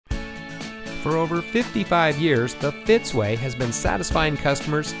For over 55 years, the Fitzway has been satisfying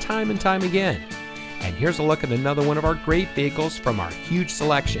customers time and time again. And here's a look at another one of our great vehicles from our huge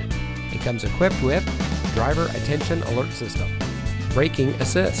selection. It comes equipped with driver attention alert system, braking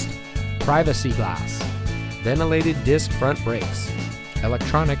assist, privacy glass, ventilated disc front brakes,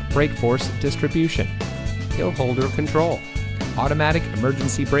 electronic brake force distribution, hill holder control, automatic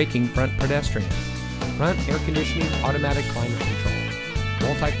emergency braking front pedestrian, front air conditioning automatic climate control,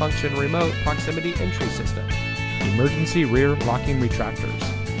 multifunction remote proximity entry system, emergency rear locking retractors,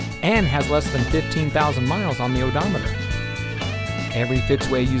 and has less than 15,000 miles on the odometer. Every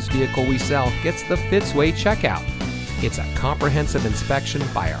Fitzway used vehicle we sell gets the Fitzway checkout. It's a comprehensive inspection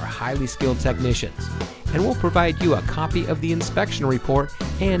by our highly skilled technicians, and we'll provide you a copy of the inspection report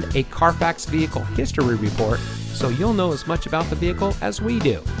and a Carfax vehicle history report so you'll know as much about the vehicle as we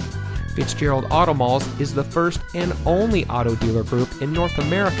do. Fitzgerald Auto Malls is the first and only auto dealer group in North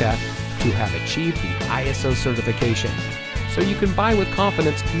America to have achieved the ISO certification, so you can buy with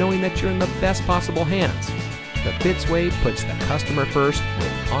confidence knowing that you're in the best possible hands. The Fitzway puts the customer first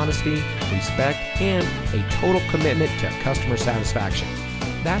with honesty, respect, and a total commitment to customer satisfaction.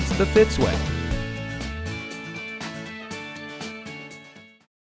 That's the Fitzway.